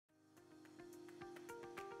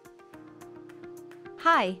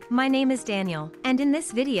Hi, my name is Daniel, and in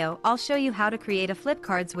this video I'll show you how to create a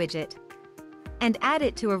Flipcards widget and add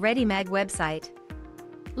it to a Readymag website.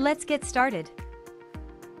 Let's get started.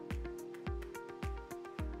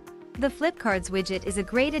 The Flipcards widget is a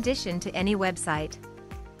great addition to any website.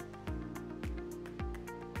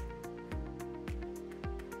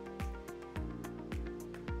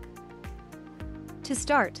 To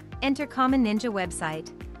start, enter Common Ninja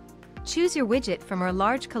website. Choose your widget from our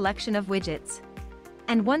large collection of widgets.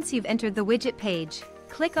 And once you've entered the widget page,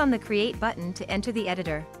 click on the Create button to enter the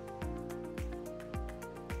editor.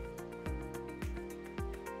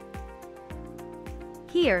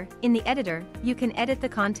 Here, in the editor, you can edit the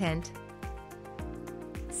content.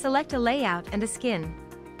 Select a layout and a skin.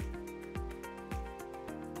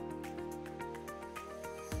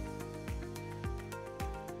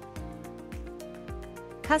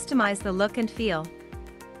 Customize the look and feel.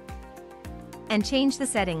 And change the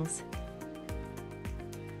settings.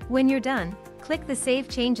 When you're done, click the Save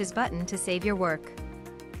Changes button to save your work.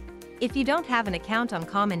 If you don't have an account on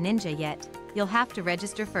Common Ninja yet, you'll have to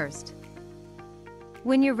register first.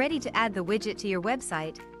 When you're ready to add the widget to your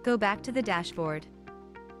website, go back to the dashboard.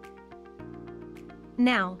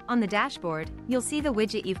 Now, on the dashboard, you'll see the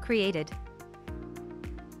widget you've created.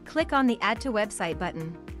 Click on the Add to Website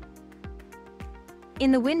button.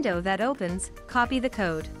 In the window that opens, copy the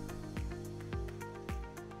code.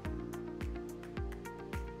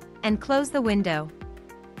 And close the window.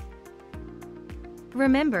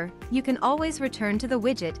 Remember, you can always return to the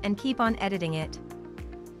widget and keep on editing it.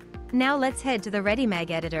 Now let's head to the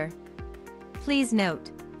Readymag editor. Please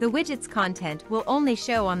note, the widget's content will only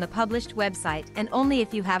show on the published website and only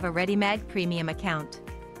if you have a Readymag Premium account.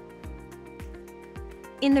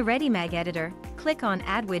 In the Readymag editor, click on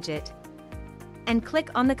Add Widget. And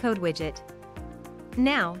click on the Code widget.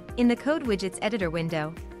 Now, in the Code widget's editor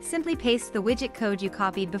window, simply paste the widget code you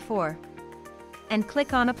copied before. And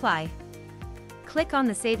click on Apply. Click on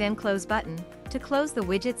the Save and Close button to close the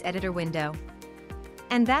widget's editor window.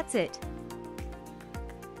 And that's it.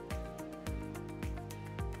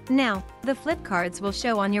 Now, the Flipcards will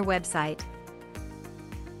show on your website.